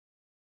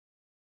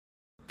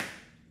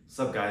What's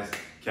up guys,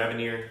 Kevin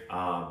here,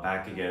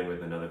 back again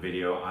with another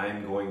video.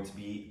 I'm going to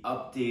be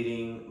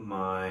updating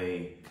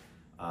my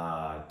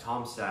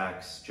Tom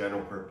Sachs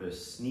general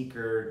purpose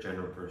sneaker,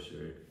 general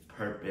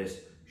purpose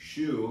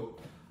shoe,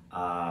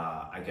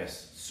 I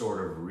guess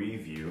sort of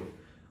review.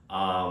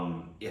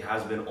 It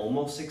has been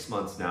almost 6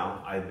 months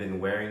now. I've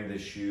been wearing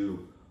this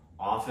shoe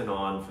off and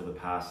on for the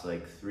past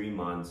like 3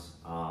 months.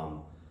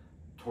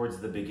 Towards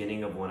the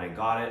beginning of when I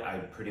got it, I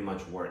pretty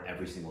much wore it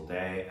every single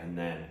day. And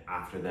then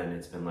after then,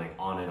 it's been like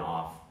on and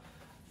off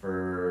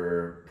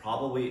for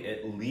probably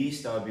at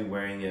least I would be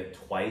wearing it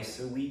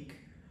twice a week.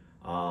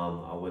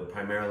 I would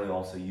primarily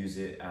also use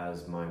it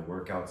as my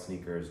workout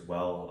sneaker as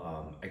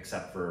well,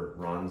 except for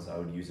runs. I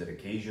would use it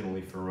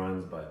occasionally for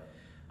runs, but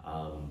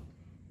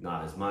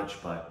not as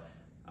much. But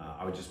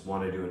I would just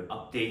want to do an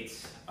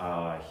update.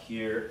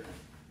 Here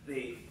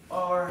they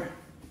are.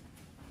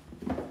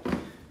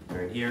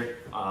 Right here.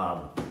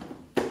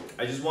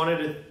 I just wanted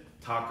to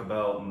talk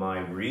about my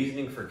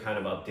reasoning for kind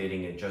of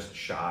updating it just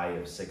shy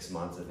of 6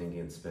 months. I think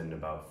it's been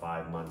about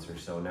 5 months or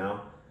so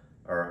now,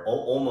 or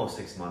almost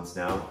 6 months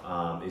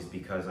now, is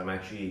because I'm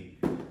actually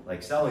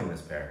like selling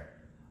this pair.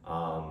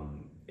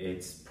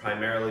 It's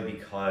primarily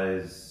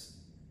because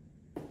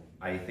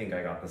I think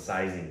I got the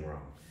sizing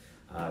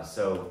wrong.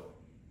 So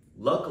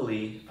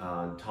luckily,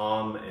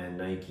 Tom and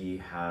Nike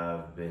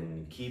have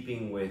been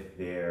keeping with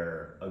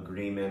their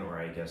agreement, or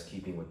I guess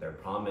keeping with their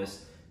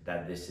promise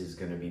that this is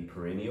going to be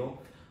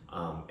perennial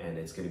and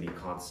it's going to be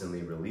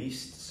constantly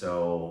released.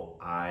 So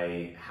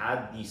I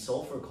had the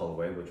sulfur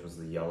colorway, which was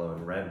the yellow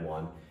and red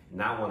one, and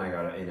that one I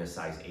got in a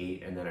size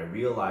 8, and then I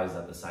realized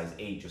that the size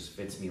 8 just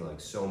fits me like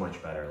so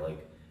much better,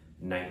 like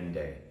night and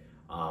day.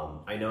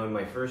 I know in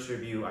my first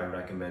review I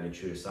recommended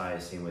true to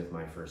size, same with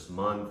my first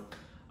month.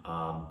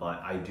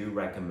 But I do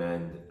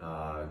recommend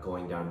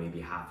going down maybe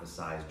half a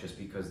size, just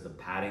because the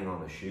padding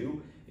on the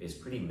shoe is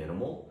pretty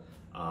minimal,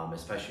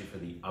 especially for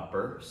the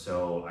upper.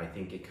 So I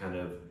think it kind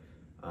of,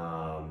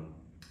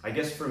 I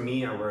guess for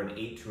me, I wear an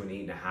 8 to an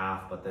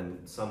 8.5, but then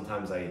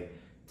sometimes I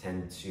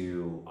tend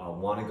to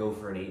want to go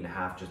for an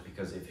 8.5, just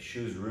because if a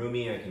shoe's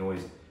roomy, I can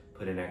always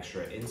put an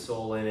extra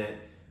insole in it.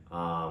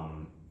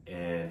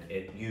 And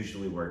it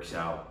usually works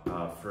out.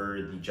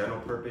 For the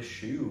general purpose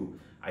shoe,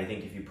 I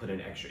think if you put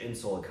an extra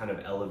insole, it kind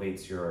of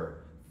elevates your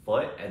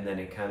foot, and then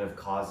it kind of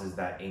causes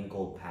that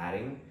ankle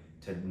padding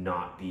to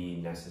not be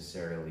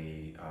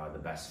necessarily the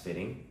best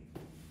fitting.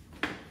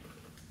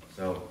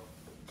 So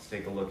let's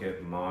take a look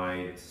at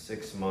my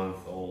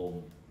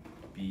 6-month-old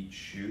Beat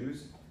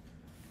shoes.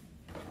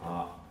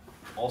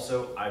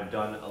 Also, I've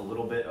done a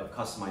little bit of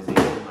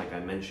customization, like I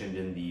mentioned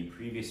in the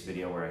previous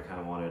video, where I kind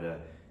of wanted to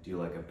do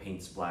like a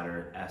paint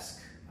splatter-esque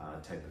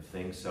type of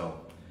thing. So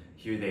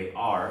here they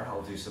are.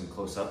 I'll do some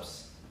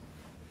close-ups.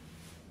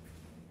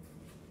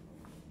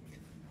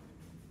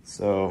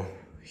 So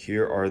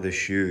here are the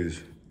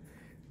shoes.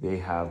 They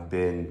have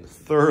been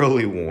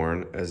thoroughly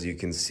worn, as you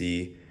can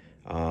see.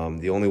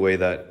 The only way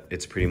that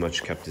it's pretty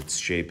much kept its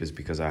shape is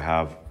because I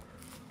have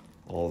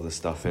all the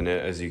stuff in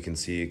it. As you can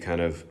see,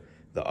 kind of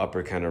the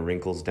upper kind of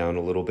wrinkles down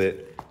a little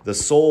bit. The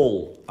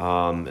sole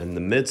and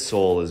the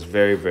midsole is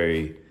very,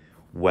 very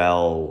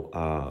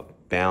well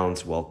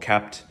balanced, well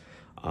kept.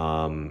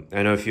 I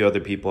know a few other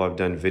people have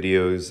done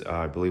videos.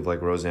 I believe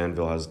like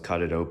Rosanville has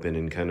cut it open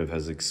and kind of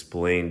has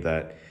explained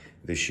that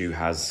the shoe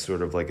has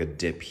sort of like a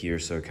dip here,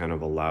 so it kind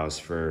of allows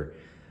for,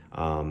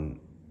 I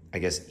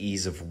guess,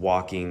 ease of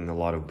walking. A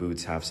lot of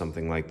boots have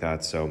something like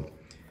that. So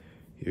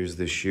here's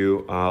the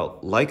shoe.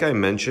 Like I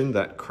mentioned,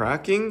 that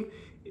cracking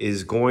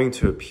is going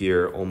to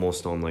appear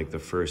almost on like the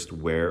first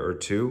wear or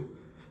two.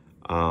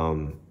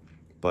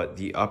 But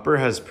the upper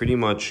has pretty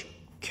much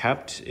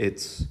kept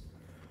its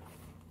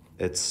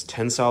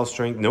tensile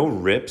strength. No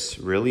rips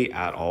really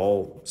at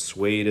all.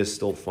 Suede is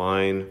still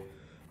fine.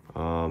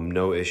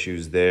 No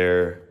issues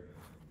there.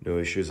 No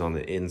issues on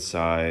the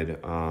inside.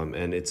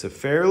 And it's a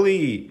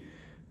fairly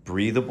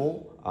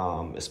breathable,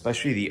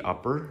 especially the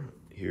upper.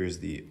 Here's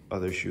the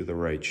other shoe, the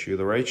right shoe.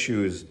 The right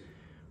shoe is,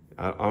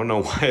 I don't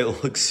know why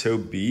it looks so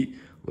beat,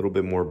 a little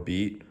bit more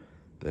beat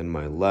than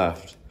my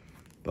left,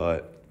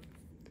 but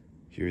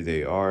here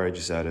they are. I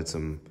just added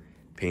some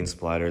paint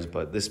splatters,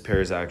 but this pair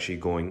is actually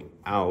going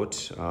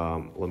out.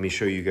 Let me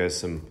show you guys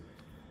some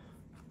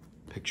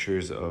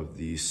pictures of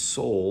the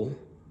sole.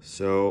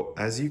 So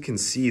as you can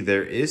see,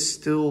 there is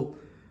still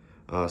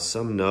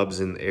some nubs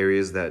in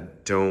areas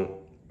that don't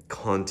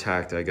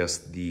contact, I guess,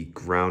 the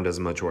ground as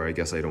much, or I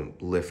guess I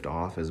don't lift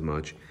off as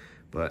much.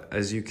 But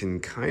as you can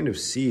kind of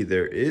see,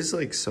 there is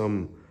like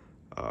some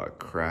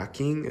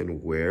cracking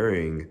and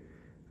wearing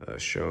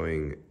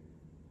showing,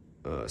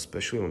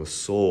 especially on the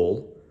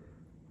sole.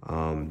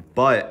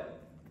 But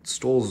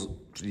soles,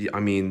 I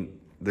mean,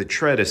 the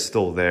tread is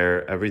still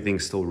there.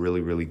 Everything's still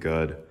really, really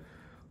good.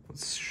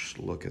 Let's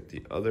look at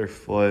the other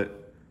foot.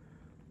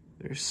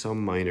 There's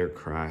some minor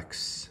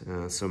cracks,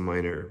 some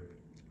minor,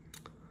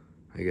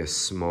 I guess,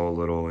 small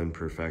little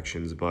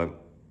imperfections, but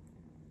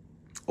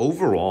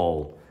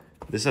overall,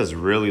 this has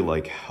really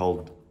like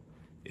held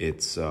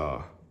its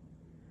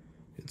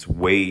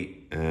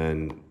weight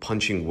and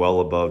punching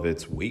well above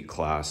its weight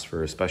class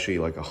for especially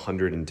like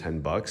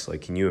 $110.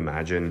 Like, can you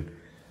imagine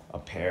a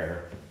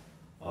pair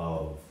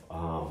of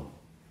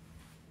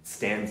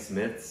Stan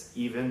Smiths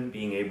even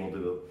being able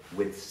to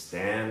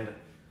withstand,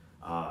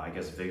 I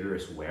guess,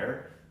 vigorous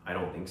wear? I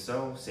don't think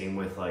so. Same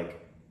with like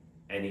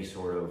any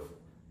sort of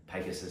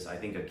Pegasus. I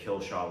think a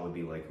kill shot would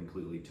be like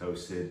completely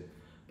toasted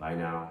by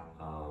now.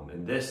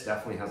 And this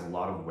definitely has a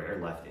lot of wear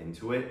left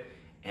into it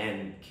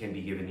and can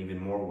be given even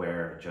more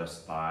wear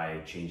just by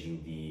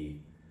changing the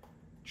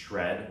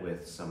tread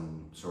with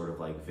some sort of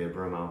like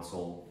Vibram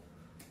outsole.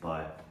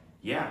 But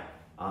yeah,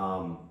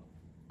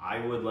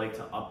 I would like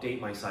to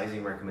update my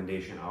sizing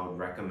recommendation. I would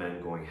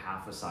recommend going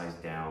half a size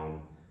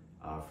down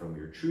from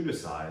your true to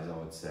size, I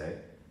would say.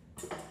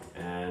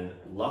 And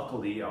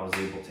luckily I was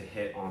able to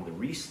hit on the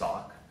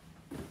restock.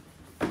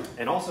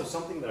 And also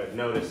something that I've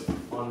noticed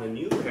on the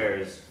new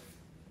pairs,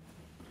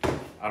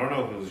 I don't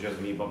know if it was just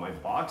me, but my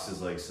box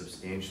is like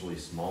substantially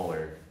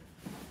smaller.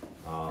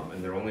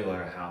 And they're only like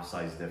a half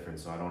size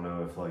difference. So I don't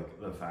know if like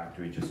the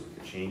factory just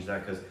changed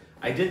that, because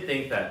I did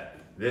think that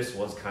this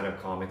was kind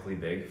of comically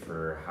big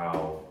for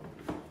how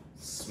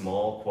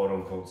small, quote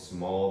unquote,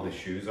 small the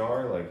shoes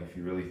are. Like, if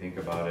you really think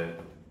about it,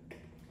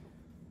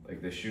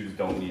 like the shoes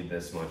don't need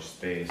this much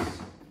space.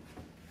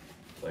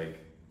 Like,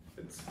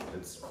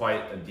 it's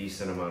quite a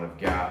decent amount of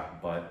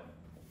gap, but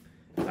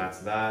that's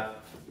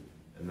that.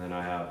 And then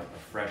I have a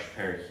fresh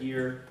pair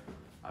here.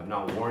 I've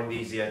not worn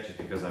these yet just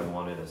because I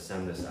wanted to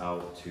send this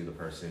out to the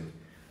person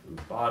who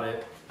bought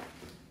it.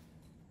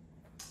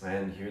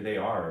 And here they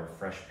are, a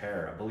fresh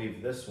pair. I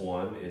believe this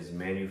one is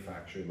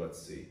manufactured,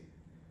 let's see.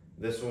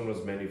 This one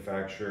was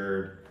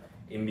manufactured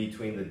in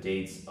between the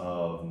dates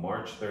of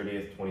March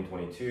 30th,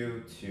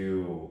 2022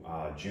 to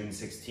June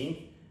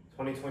 16th,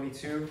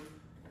 2022.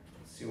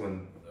 Let's see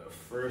when the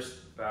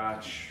first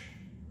batch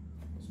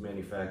was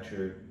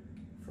manufactured,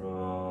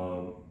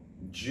 from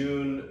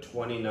June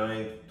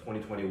 29th,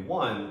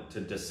 2021 to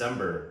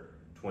December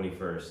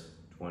 21st,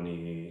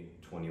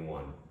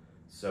 2021.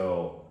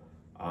 So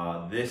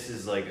this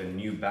is like a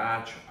new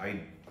batch.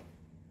 I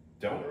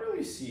don't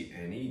really see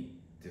any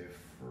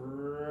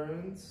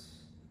difference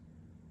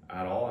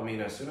at all. I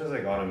mean, as soon as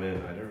I got them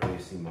in, I didn't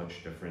really see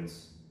much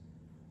difference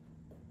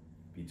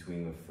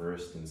between the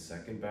first and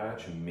second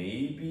batch.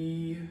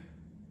 Maybe,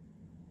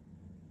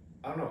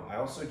 I don't know. I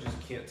also just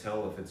can't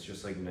tell if it's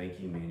just like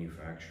Nike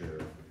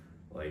manufacturer,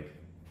 like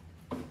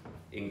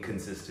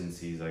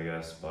inconsistencies, I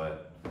guess.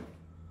 But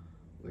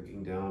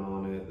looking down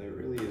on it, there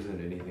really isn't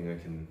anything I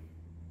can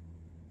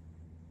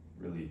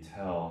really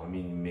tell. I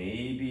mean,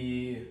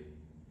 maybe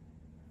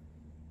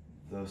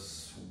the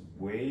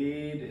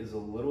suede is a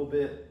little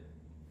bit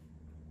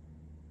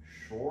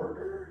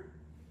shorter.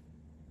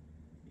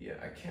 Yeah,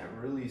 I can't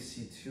really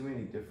see too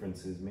many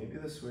differences. Maybe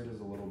the suede is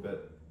a little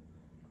bit,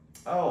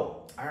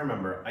 oh, I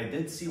remember. I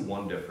did see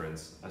one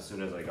difference as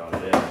soon as I got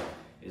it in,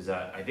 is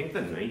that I think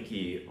the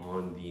Nike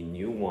on the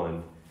new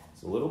one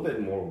is a little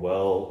bit more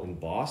well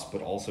embossed,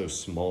 but also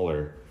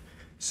smaller.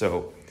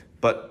 So,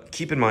 but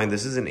keep in mind,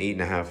 this is an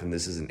 8.5 and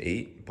this is an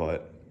 8,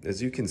 but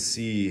as you can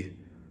see,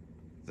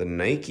 the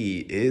Nike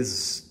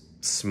is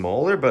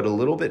smaller, but a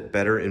little bit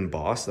better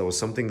embossed. That was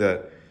something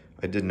that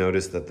I did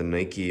notice, that the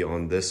Nike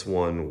on this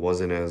one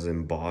wasn't as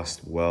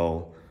embossed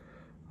well.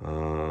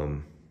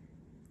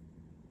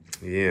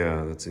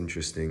 Yeah, that's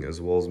interesting, as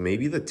well as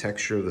maybe the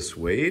texture of the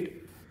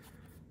suede,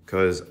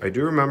 because I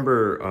do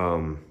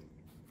remember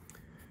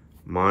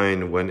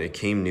mine, when it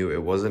came new,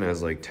 it wasn't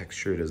as like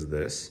textured as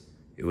this.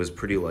 It was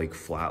pretty like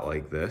flat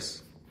like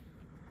this.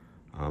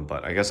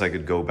 But I guess I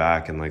could go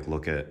back and like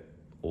look at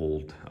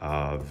old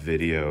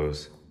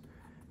videos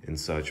and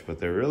such, but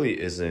there really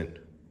isn't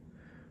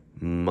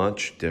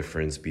much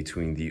difference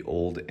between the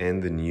old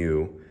and the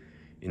new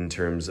in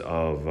terms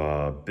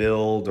of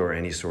build or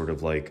any sort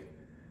of like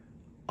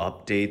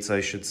updates, I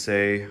should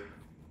say.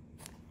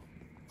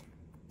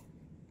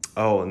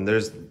 Oh, and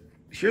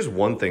here's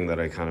one thing that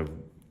I kind of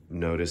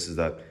noticed, is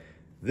that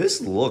this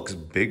looks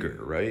bigger,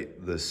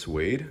 right? The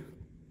suede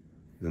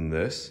than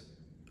this.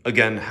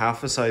 Again,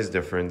 half a size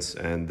difference,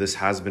 and this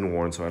has been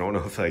worn, so I don't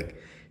know if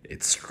like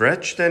it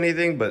stretched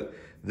anything, but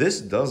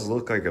this does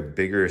look like a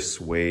bigger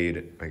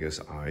suede, I guess,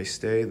 eye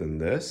stay than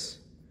this.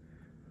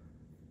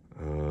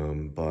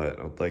 But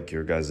I'd like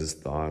your guys'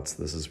 thoughts.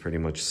 This is pretty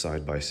much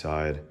side by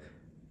side.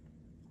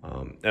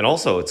 And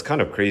also, it's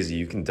kind of crazy.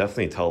 You can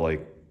definitely tell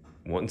like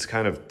one's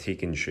kind of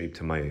taken shape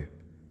to my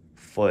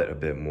foot a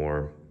bit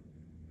more.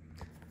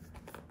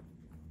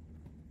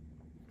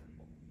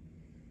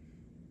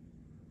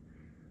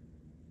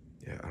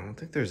 Yeah, I don't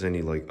think there's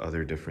any like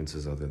other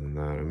differences other than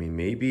that. I mean,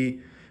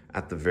 maybe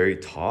at the very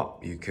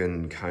top, you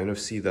can kind of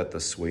see that the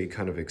suede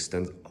kind of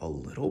extends a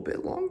little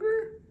bit longer.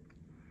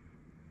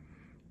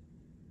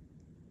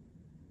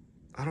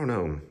 I don't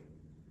know.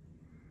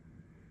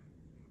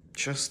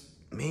 Just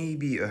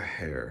maybe a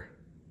hair.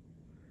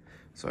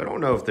 So I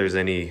don't know if there's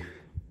any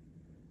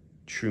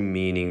true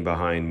meaning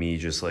behind me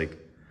just like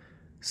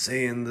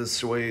saying the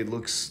suede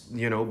looks,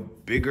 you know,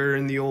 bigger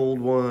in the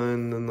old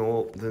one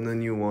than the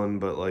new one,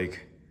 but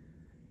like,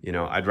 you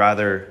know, I'd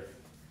rather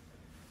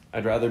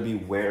be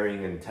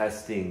wearing and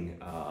testing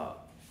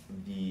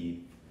the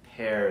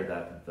pair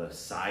that the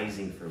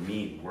sizing for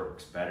me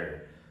works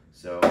better.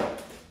 So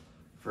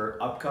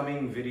for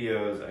upcoming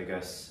videos, I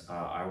guess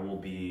I will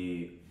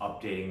be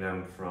updating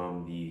them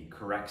from the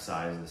correct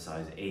size, the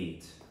size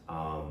 8.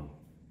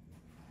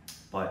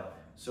 But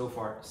so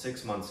far,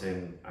 6 months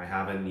in, I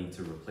haven't need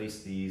to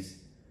replace these,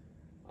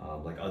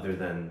 like other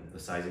than the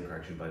sizing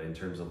correction, but in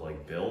terms of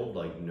like build,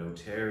 like no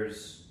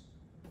tears,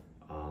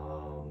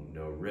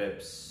 no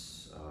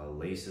rips,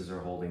 laces are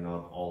holding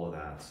up, all of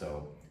that.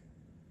 So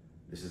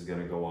this is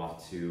gonna go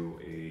off to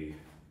a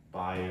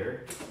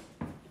buyer.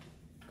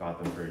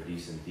 Got them for a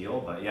decent deal,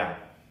 but yeah.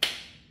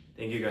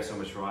 Thank you guys so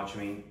much for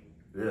watching.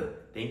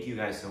 Thank you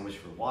guys so much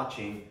for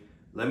watching.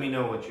 Let me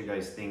know what you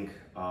guys think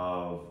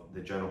of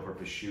the general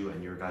purpose shoe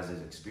and your guys'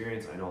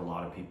 experience. I know a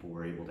lot of people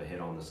were able to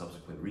hit on the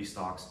subsequent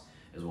restocks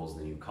as well as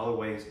the new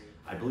colorways.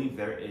 I believe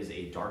there is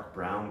a dark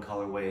brown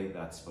colorway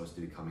that's supposed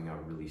to be coming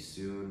out really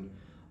soon.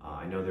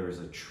 I know there was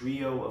a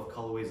trio of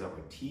colorways that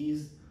were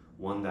teased.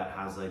 One that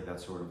has like that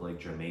sort of like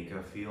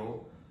Jamaica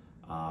feel,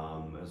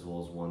 as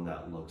well as one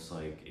that looks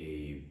like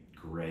a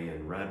gray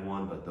and red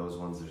one, but those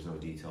ones, there's no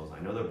details. I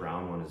know the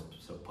brown one is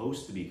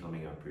supposed to be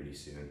coming out pretty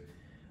soon.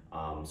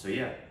 So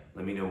yeah,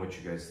 let me know what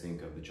you guys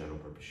think of the general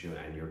purpose shoe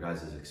and your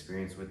guys'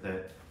 experience with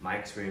it. My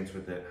experience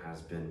with it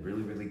has been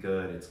really, really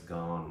good. It's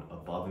gone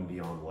above and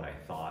beyond what I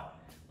thought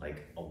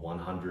like a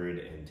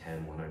 $110,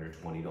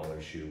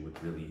 $120 shoe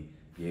would really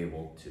be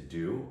able to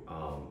do.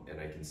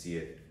 And I can see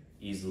it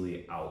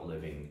easily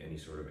outliving any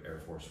sort of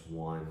Air Force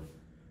One,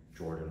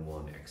 Jordan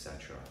 1,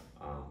 etc.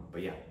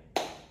 But yeah,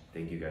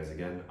 thank you guys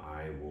again.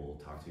 I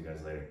will talk to you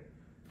guys later.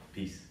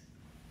 Peace.